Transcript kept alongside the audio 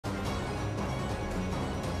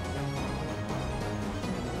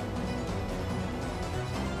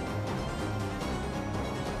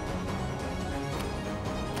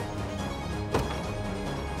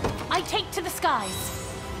I take to the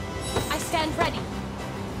skies. I stand ready.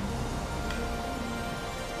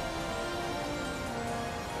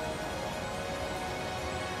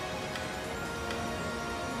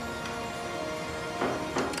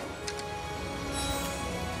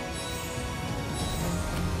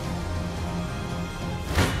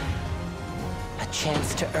 A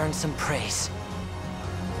chance to earn some praise.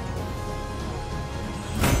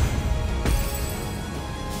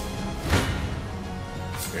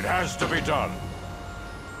 It has to be done.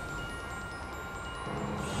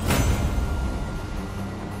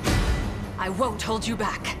 I won't hold you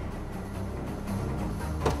back.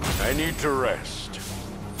 I need to rest.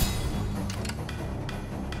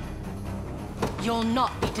 You'll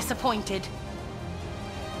not be disappointed.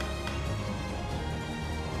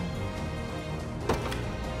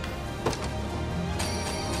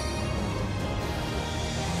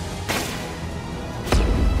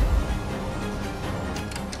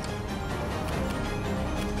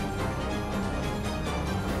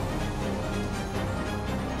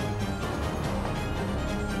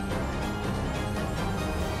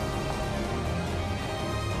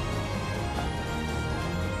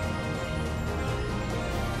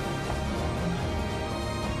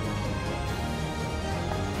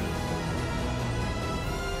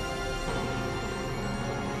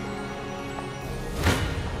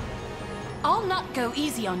 I'll not go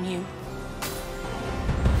easy on you.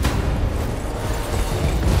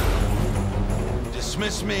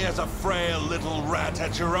 Dismiss me as a frail little rat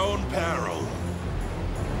at your own peril.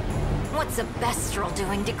 What's a Bestral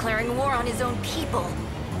doing declaring war on his own people?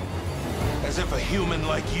 As if a human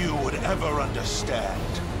like you would ever understand.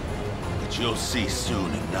 But you'll see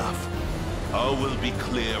soon enough. All will be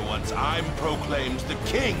clear once I'm proclaimed the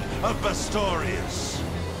king of Bastoris.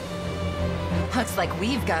 Looks like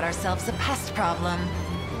we've got ourselves a pest problem.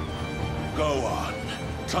 Go on.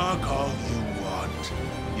 Talk all you want.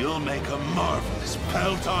 You'll make a marvelous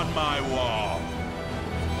pelt on my wall.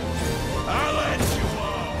 I'll end you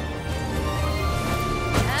all!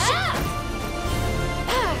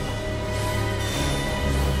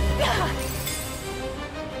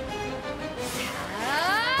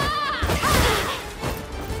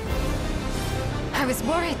 I was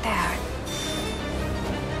worried there.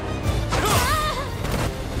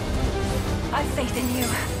 I've faith in you.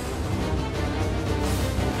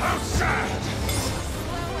 How sad!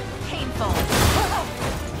 Slow and painful.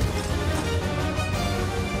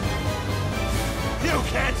 You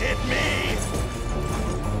can't hit me!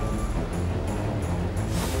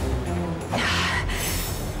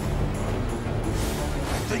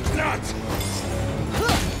 I think not!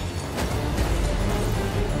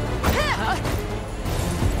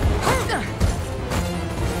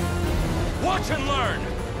 Watch and learn!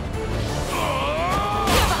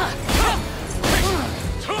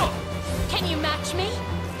 Can you match me?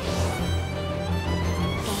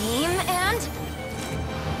 Aim and...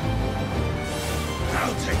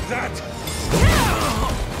 I'll take that!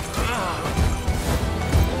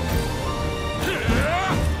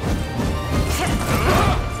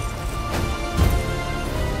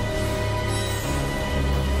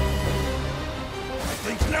 I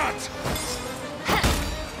think not!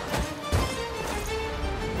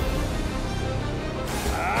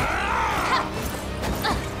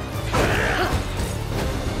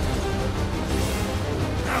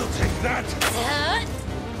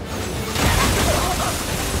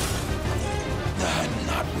 I'm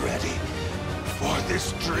not ready for this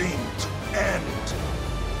dream to end.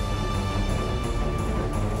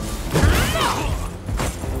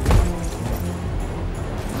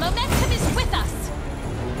 Momentum is with us!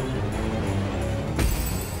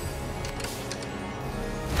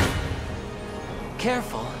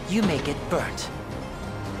 Careful, you may get burnt.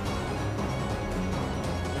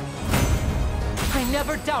 I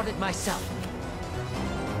never doubted myself.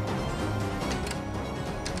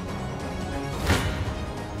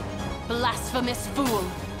 Blasphemous fool!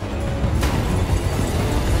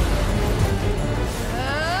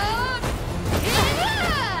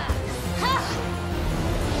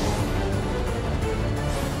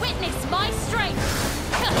 Witness my strength!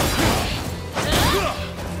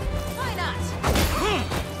 Why not?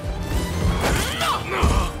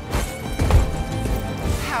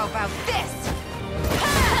 How about this?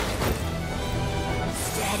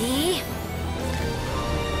 Steady.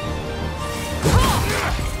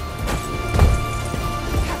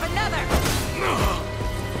 Have another.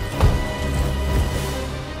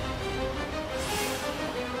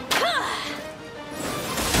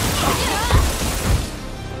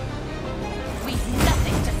 We've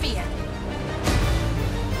nothing to fear.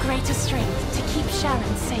 Greater strength to keep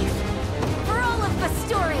Sharon safe. For all of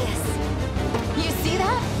Bastoris.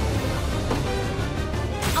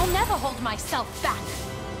 never hold myself back.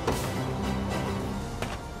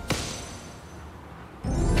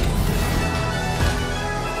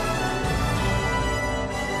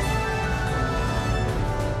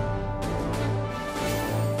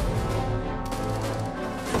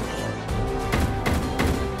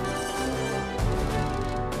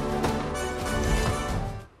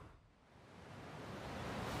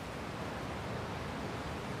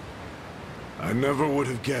 I never would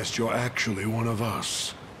have guessed you're actually one of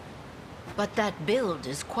us. But that build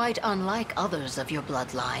is quite unlike others of your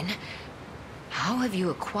bloodline. How have you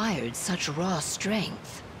acquired such raw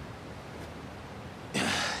strength?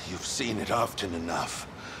 You've seen it often enough.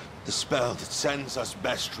 The spell that sends us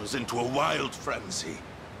Bestrals into a wild frenzy.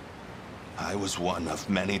 I was one of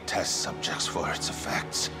many test subjects for its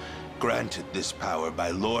effects, granted this power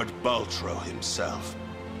by Lord Baltro himself.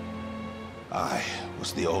 I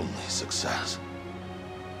was the only success.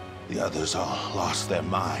 The others all lost their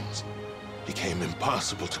minds, became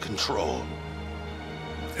impossible to control.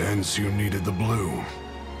 Hence you needed the blue.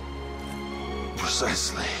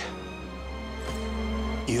 Precisely.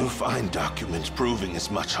 You'll find documents proving as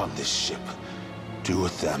much on this ship. Do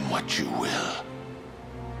with them what you will.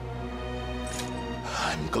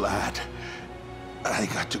 I'm glad I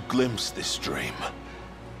got to glimpse this dream,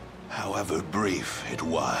 however brief it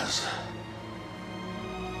was.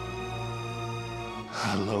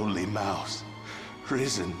 A lowly mouse,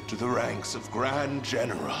 risen to the ranks of Grand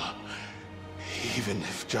General, even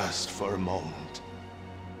if just for a moment.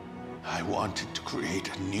 I wanted to create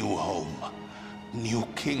a new home, new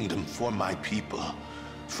kingdom for my people,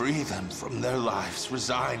 free them from their lives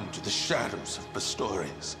resigned to the shadows of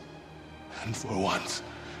Bastoris. And for once,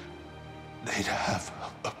 they'd have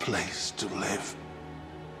a place to live.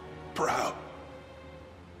 Proud,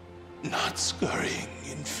 not scurrying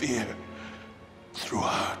in fear through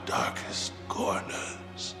our darkest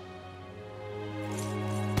corners.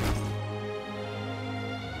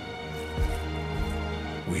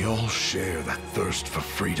 We all share that thirst for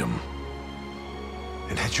freedom.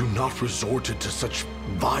 And had you not resorted to such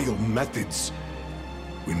vile methods,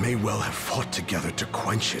 we may well have fought together to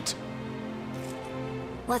quench it.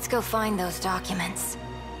 Let's go find those documents.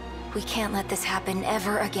 We can't let this happen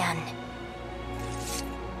ever again.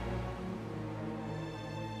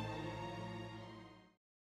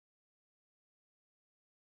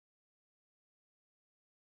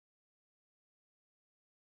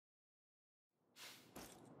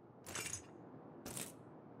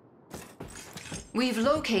 We've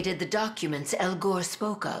located the documents Elgor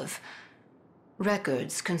spoke of.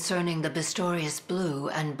 Records concerning the Bastoris Blue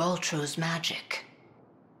and Baltro's magic.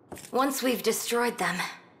 Once we've destroyed them,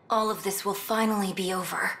 all of this will finally be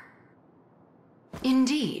over.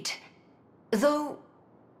 Indeed. Though,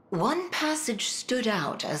 one passage stood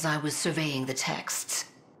out as I was surveying the texts.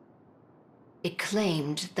 It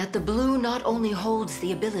claimed that the Blue not only holds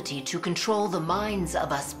the ability to control the minds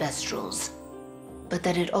of us Bestrals, but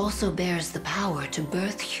that it also bears the power to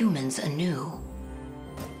birth humans anew.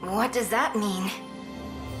 What does that mean?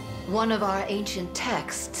 One of our ancient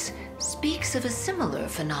texts speaks of a similar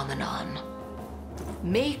phenomenon.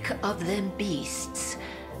 Make of them beasts,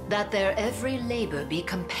 that their every labor be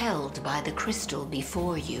compelled by the crystal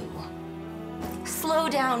before you. Slow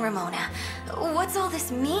down, Ramona. What's all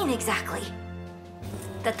this mean exactly?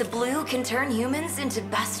 That the Blue can turn humans into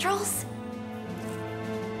Bestrals?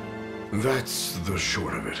 That's the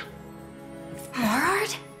short of it.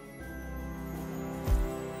 Morard?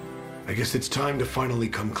 I guess it's time to finally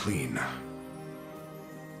come clean.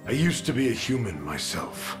 I used to be a human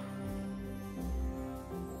myself.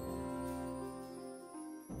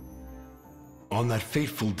 On that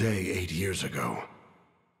fateful day 8 years ago,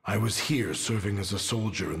 I was here serving as a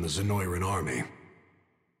soldier in the Zanoiran army.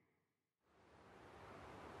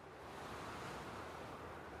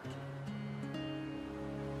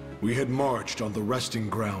 We had marched on the resting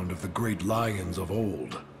ground of the great lions of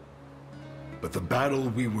old. But the battle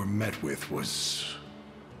we were met with was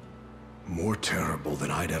more terrible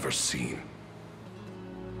than I'd ever seen.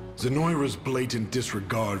 Zanoira's blatant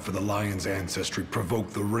disregard for the Lion's ancestry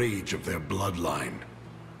provoked the rage of their bloodline.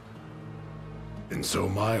 And so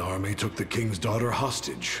my army took the King's daughter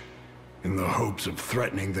hostage, in the hopes of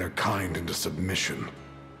threatening their kind into submission.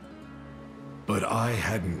 But I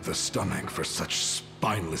hadn't the stomach for such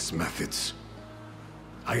spineless methods.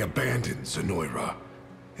 I abandoned Zanoira,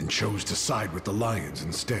 and chose to side with the Lions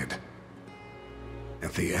instead.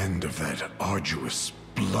 At the end of that arduous,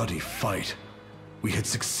 bloody fight, we had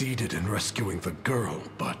succeeded in rescuing the girl,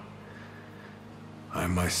 but I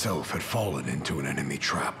myself had fallen into an enemy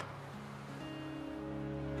trap.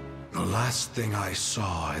 The last thing I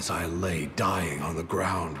saw as I lay dying on the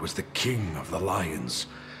ground was the King of the Lions,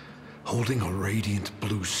 holding a radiant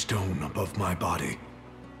blue stone above my body.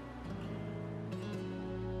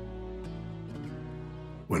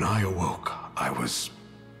 When I awoke, I was...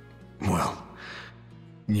 well,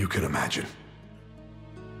 you can imagine.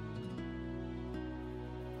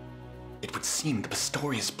 It would seem the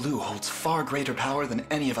Bastoris blue holds far greater power than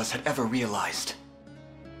any of us had ever realized.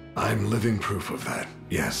 I'm living proof of that,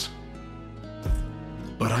 yes.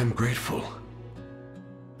 But I'm grateful.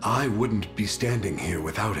 I wouldn't be standing here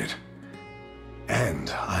without it.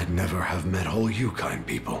 And I'd never have met all you kind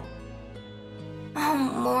people. Oh,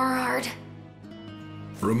 Morard.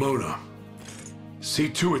 Ramona, see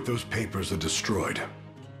to it those papers are destroyed.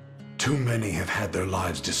 Too many have had their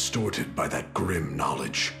lives distorted by that grim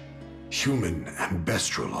knowledge. Human and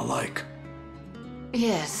Bestral alike.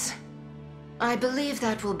 Yes. I believe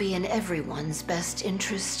that will be in everyone's best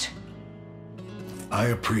interest. I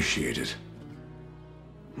appreciate it.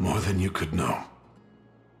 More than you could know.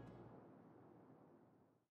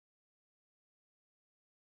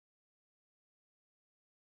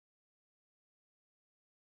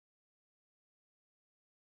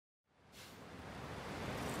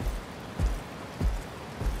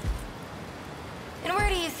 And where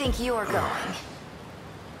do you think you're going?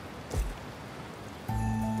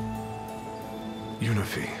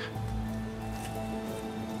 Yunifi.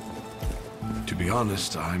 To be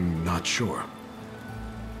honest, I'm not sure.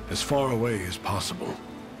 As far away as possible.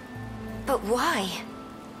 But why?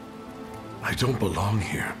 I don't belong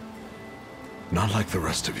here. Not like the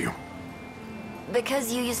rest of you.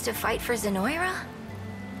 Because you used to fight for Zanoira?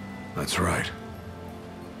 That's right.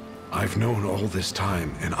 I've known all this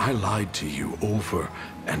time, and I lied to you over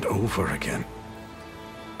and over again.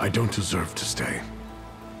 I don't deserve to stay.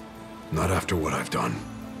 Not after what I've done.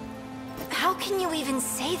 How can you even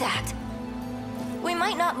say that? We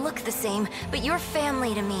might not look the same, but you're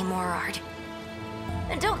family to me, Morard.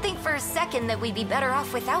 And don't think for a second that we'd be better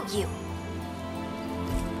off without you.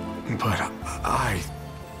 But I...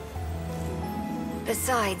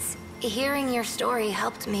 Besides, hearing your story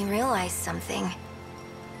helped me realize something.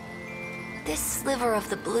 This sliver of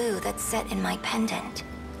the blue that's set in my pendant.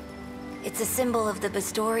 It's a symbol of the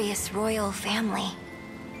Bastoris royal family.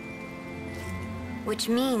 Which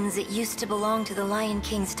means it used to belong to the Lion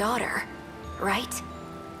King's daughter, right?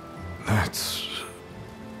 That's...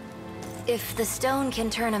 If the stone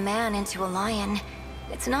can turn a man into a lion,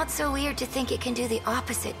 it's not so weird to think it can do the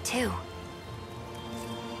opposite too.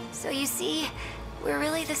 So you see, we're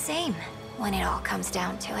really the same when it all comes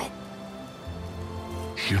down to it.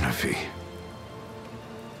 Yunifi.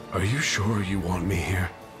 Are you sure you want me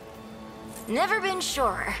here? Never been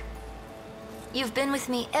surer. You've been with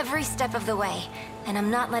me every step of the way, and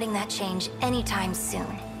I'm not letting that change anytime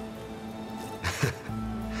soon.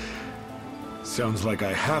 Sounds like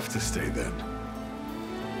I have to stay then.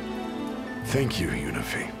 Thank you,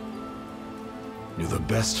 Yunifi. You're the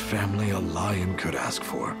best family a lion could ask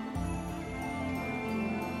for.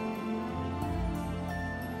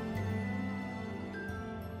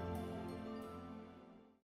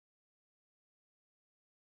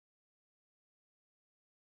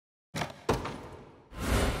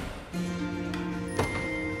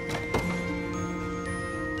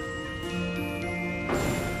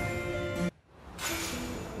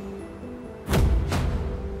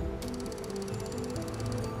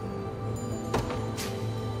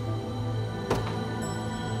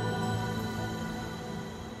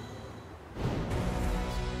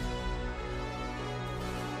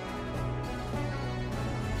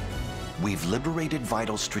 We've liberated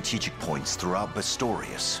vital strategic points throughout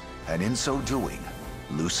Bastoris, and in so doing,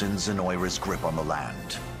 loosened Zanoira's grip on the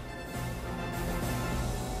land.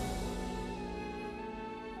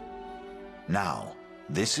 Now,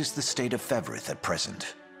 this is the state of Fevrith at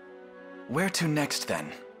present. Where to next,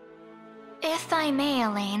 then? If I may,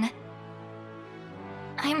 Elaine.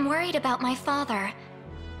 I'm worried about my father.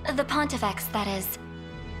 The Pontifex, that is.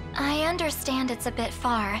 I understand it's a bit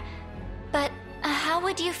far, but how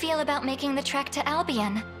would you feel about making the trek to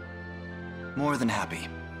Albion? More than happy.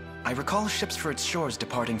 I recall ships for its shores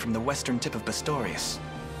departing from the western tip of Bastoris.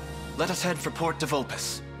 Let us head for Port de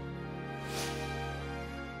Vulpes.